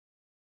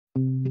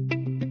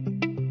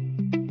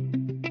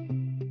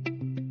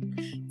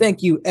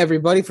Thank you,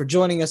 everybody, for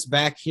joining us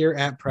back here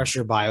at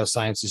Pressure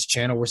Biosciences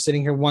channel. We're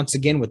sitting here once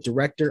again with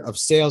Director of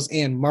Sales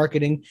and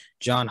Marketing,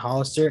 John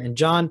Hollister. And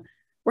John,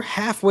 we're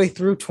halfway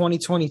through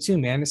 2022,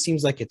 man. It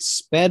seems like it's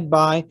sped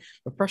by,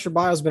 but Pressure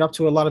Bio has been up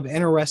to a lot of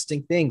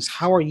interesting things.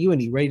 How are you,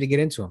 and you ready to get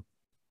into them?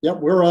 Yep,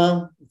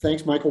 we're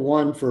thanks, Michael,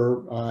 one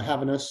for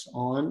having us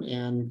on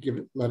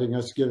and letting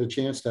us give a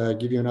chance to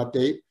give you an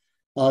update.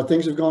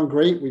 Things have gone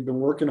great. We've been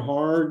working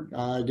hard,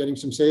 getting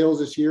some sales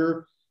this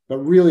year, but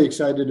really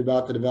excited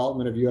about the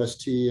development of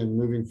UST and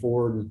moving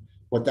forward and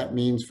what that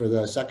means for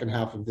the second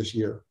half of this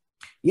year.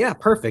 Yeah,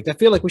 perfect. I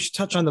feel like we should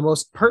touch on the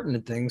most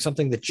pertinent thing,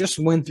 something that just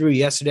went through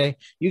yesterday.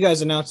 You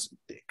guys announced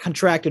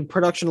contracted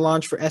production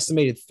launch for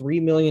estimated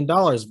 $3 million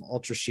of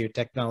ultra shear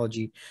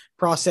technology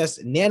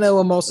processed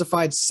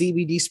nanoemulsified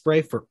CBD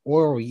spray for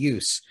oral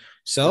use.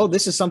 So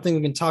this is something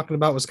we've been talking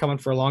about was coming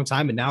for a long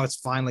time, and now it's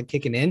finally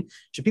kicking in.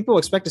 Should people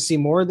expect to see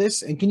more of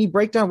this? And can you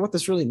break down what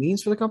this really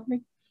means for the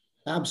company?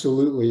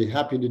 Absolutely.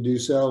 Happy to do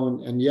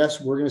so. And yes,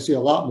 we're going to see a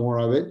lot more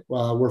of it.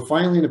 We're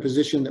finally in a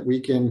position that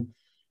we can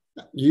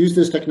use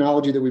this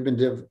technology that we've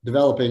been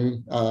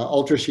developing,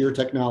 ultra shear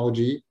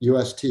technology,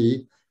 UST,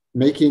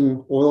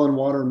 making oil and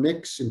water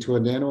mix into a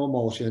nano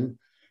emulsion.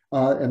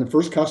 And the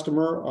first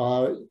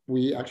customer,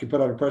 we actually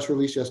put out a press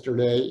release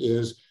yesterday,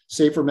 is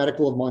Safer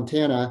Medical of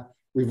Montana.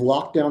 We've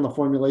locked down the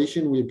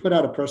formulation. We had put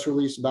out a press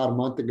release about a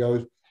month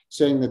ago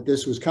saying that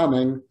this was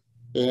coming.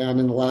 And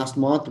in the last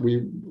month,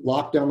 we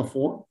locked down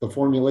the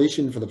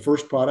formulation for the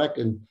first product.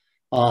 And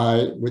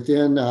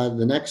within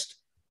the next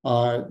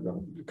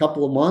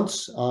couple of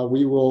months,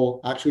 we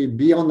will actually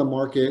be on the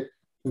market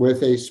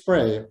with a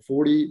spray,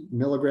 40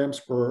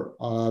 milligrams per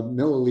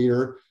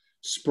milliliter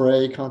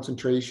spray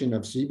concentration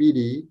of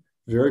CBD,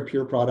 very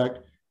pure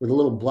product with a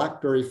little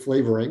blackberry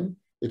flavoring.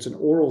 It's an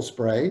oral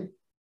spray,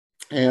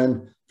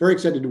 and very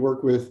excited to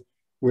work with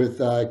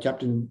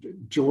Captain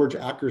George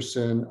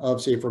Ackerson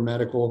of Safer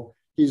Medical.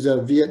 He's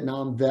a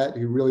Vietnam vet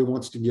who really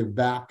wants to give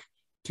back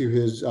to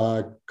his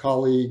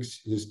colleagues,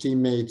 his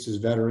teammates, his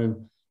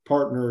veteran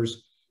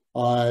partners,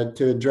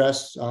 to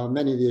address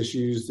many of the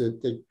issues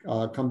that they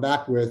come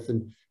back with.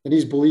 And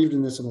he's believed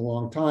in this in a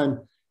long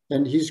time.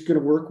 And he's going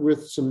to work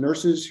with some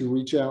nurses who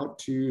reach out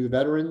to the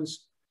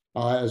veterans,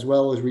 as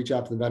well as reach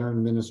out to the Veteran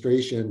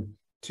Administration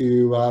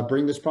to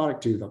bring this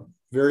product to them.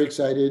 Very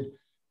excited.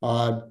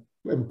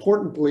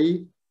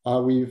 Importantly,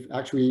 we've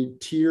actually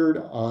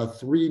tiered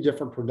 3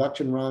 different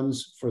production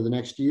runs for the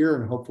next year,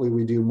 and hopefully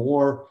we do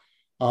more.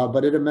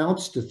 But it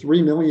amounts to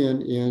 $3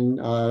 million in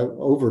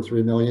over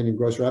 $3 million in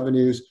gross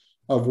revenues,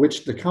 of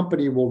which the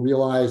company will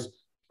realize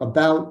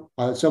about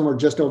somewhere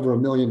just over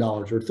 $1 million,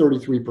 or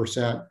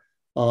 33%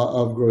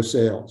 of gross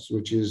sales,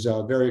 which is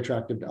very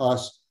attractive to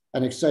us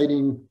and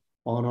exciting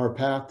on our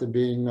path to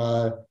being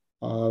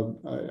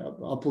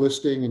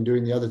uplisting and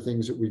doing the other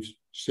things that we've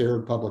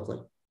shared publicly.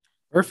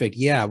 Perfect.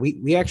 Yeah,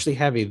 we actually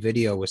have a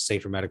video with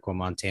Safer Medical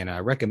Montana. I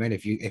recommend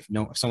if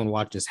someone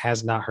watches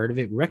has not heard of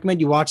it,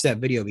 recommend you watch that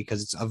video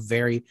because it's a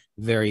very,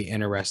 very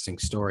interesting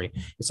story.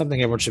 It's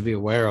something everyone should be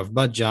aware of.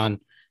 But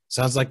John,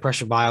 sounds like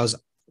Pressure Bio's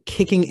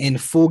kicking in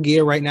full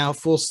gear right now,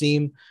 full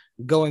steam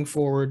going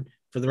forward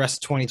for the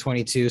rest of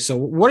 2022. So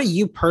what are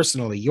you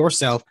personally,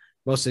 yourself,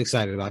 most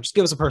excited about? Just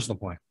give us a personal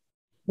point.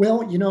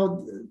 Well,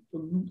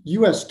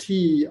 UST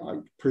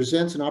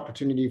presents an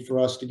opportunity for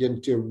us to get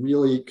into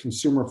really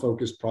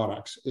consumer-focused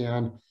products,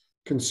 and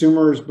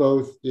consumers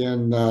both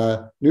in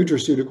the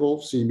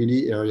nutraceutical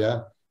CBD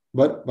area,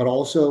 but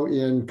also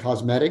in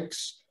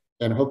cosmetics.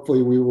 And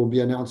hopefully we will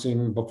be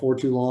announcing before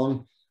too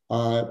long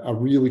a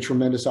really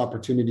tremendous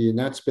opportunity in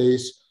that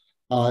space.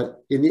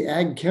 In the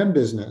ag chem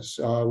business,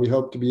 we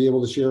hope to be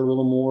able to share a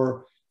little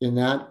more in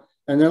that.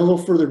 And then a little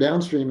further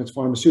downstream, it's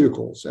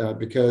pharmaceuticals,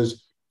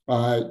 because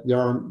there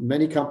are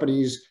many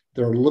companies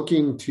that are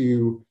looking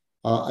to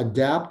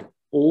adapt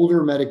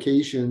older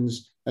medications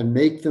and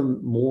make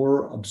them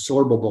more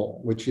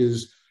absorbable, which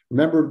is,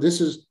 remember, this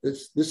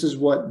is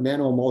what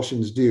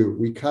nanoemulsions do.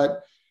 We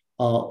cut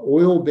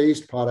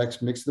oil-based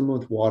products, mix them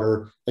with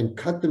water, and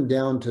cut them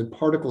down to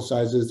particle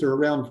sizes. They're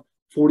around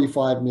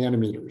 45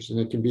 nanometers, and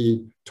it can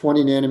be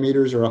 20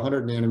 nanometers or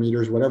 100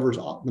 nanometers, whatever's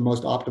the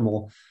most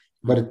optimal.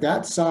 But at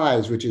that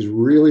size, which is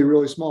really,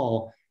 really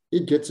small,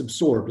 it gets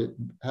absorbed. It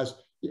has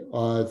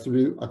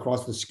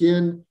across the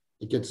skin.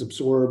 It gets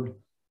absorbed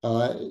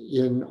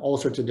in all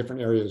sorts of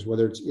different areas,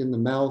 whether it's in the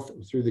mouth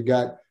or through the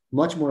gut,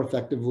 much more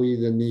effectively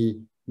than the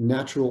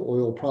natural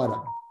oil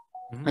product.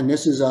 Mm-hmm. And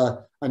this is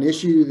an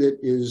issue that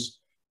is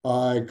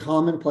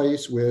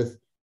commonplace with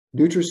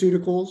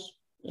nutraceuticals.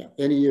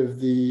 Any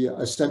of the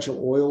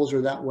essential oils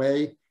are that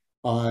way.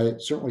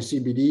 Certainly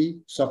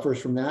CBD suffers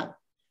from that.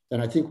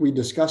 And I think we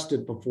discussed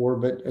it before,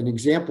 but an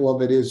example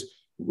of it is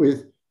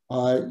with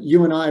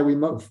you and I, we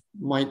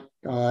might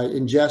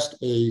ingest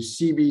a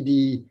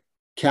CBD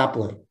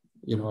caplet,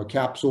 a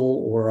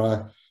capsule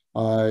or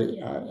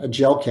a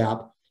gel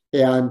cap.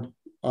 And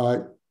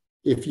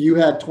if you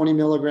had 20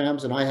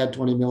 milligrams and I had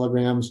 20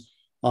 milligrams,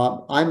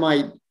 I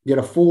might get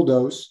a full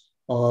dose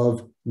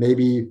of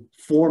maybe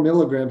 4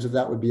 milligrams of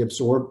that would be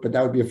absorbed, but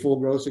that would be a full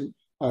dose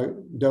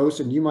dose,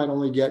 and you might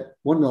only get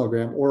 1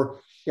 milligram, or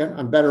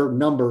on better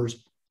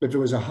numbers, if it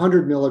was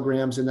 100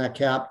 milligrams in that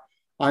cap,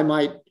 I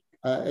might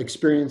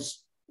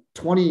experience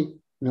 20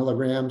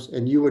 milligrams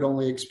and you would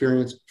only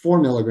experience 4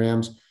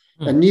 milligrams.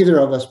 And neither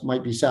of us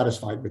might be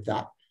satisfied with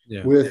that.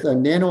 Yeah. With a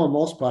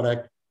nanoemulsified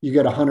product, you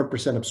get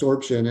 100%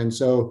 absorption. And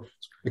so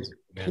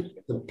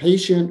the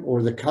patient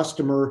or the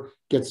customer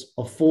gets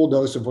a full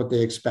dose of what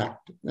they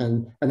expect.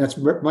 And that's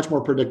much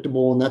more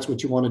predictable. And that's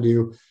what you want to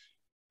do.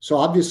 So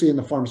obviously in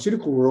the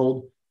pharmaceutical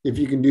world, if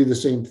you can do the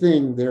same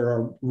thing, there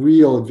are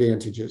real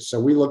advantages. So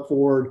we look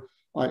forward,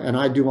 and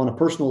I do on a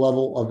personal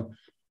level, of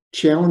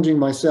challenging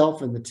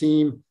myself and the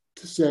team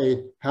to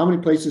say, how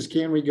many places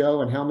can we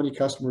go and how many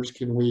customers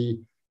can we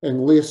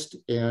enlist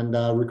and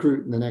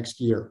recruit in the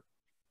next year?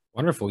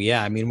 Wonderful.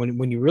 Yeah. I mean,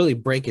 when you really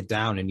break it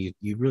down and you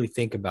really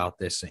think about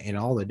this and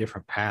all the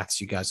different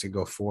paths you guys could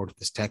go forward with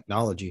this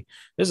technology,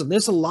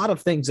 there's a lot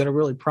of things that are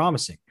really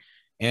promising.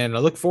 And I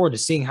look forward to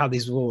seeing how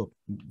these will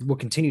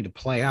continue to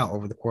play out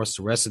over the course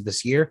of the rest of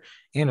this year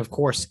and, of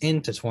course,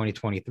 into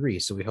 2023.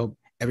 So we hope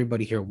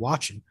everybody here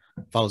watching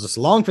follows us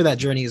along for that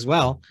journey as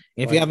well.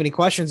 And if you have any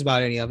questions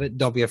about any of it,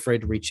 don't be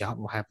afraid to reach out.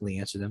 We'll happily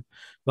answer them.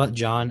 But,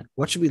 John,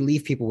 what should we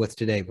leave people with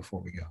today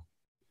before we go?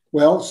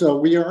 Well, so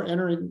we are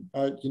entering,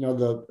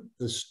 the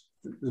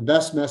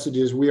best message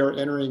is we are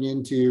entering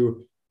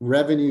into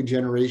revenue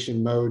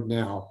generation mode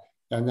now.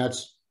 And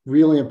that's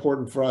really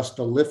important for us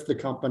to lift the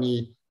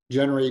company,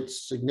 generate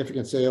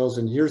significant sales.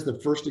 And here's the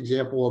first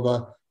example of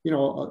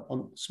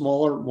a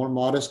smaller, more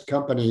modest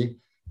company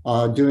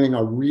doing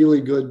a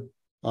really good,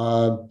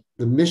 the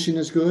mission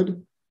is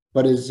good,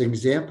 but it's an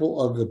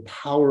example of the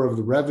power of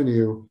the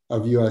revenue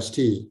of UST.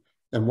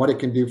 And what it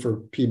can do for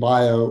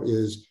PBio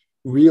is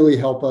really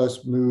help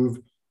us move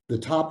the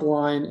top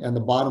line and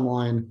the bottom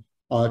line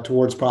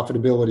towards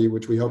profitability,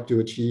 which we hope to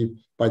achieve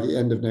by the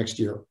end of next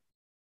year.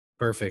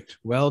 Perfect.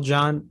 Well,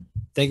 John,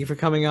 thank you for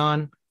coming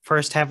on.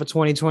 First half of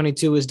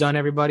 2022 is done,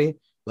 everybody.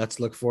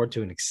 Let's look forward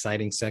to an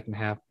exciting second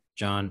half.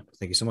 John,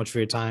 thank you so much for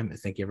your time. And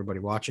thank you, everybody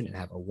watching, and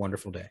have a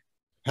wonderful day.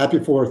 Happy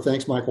 4th.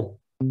 Thanks, Michael.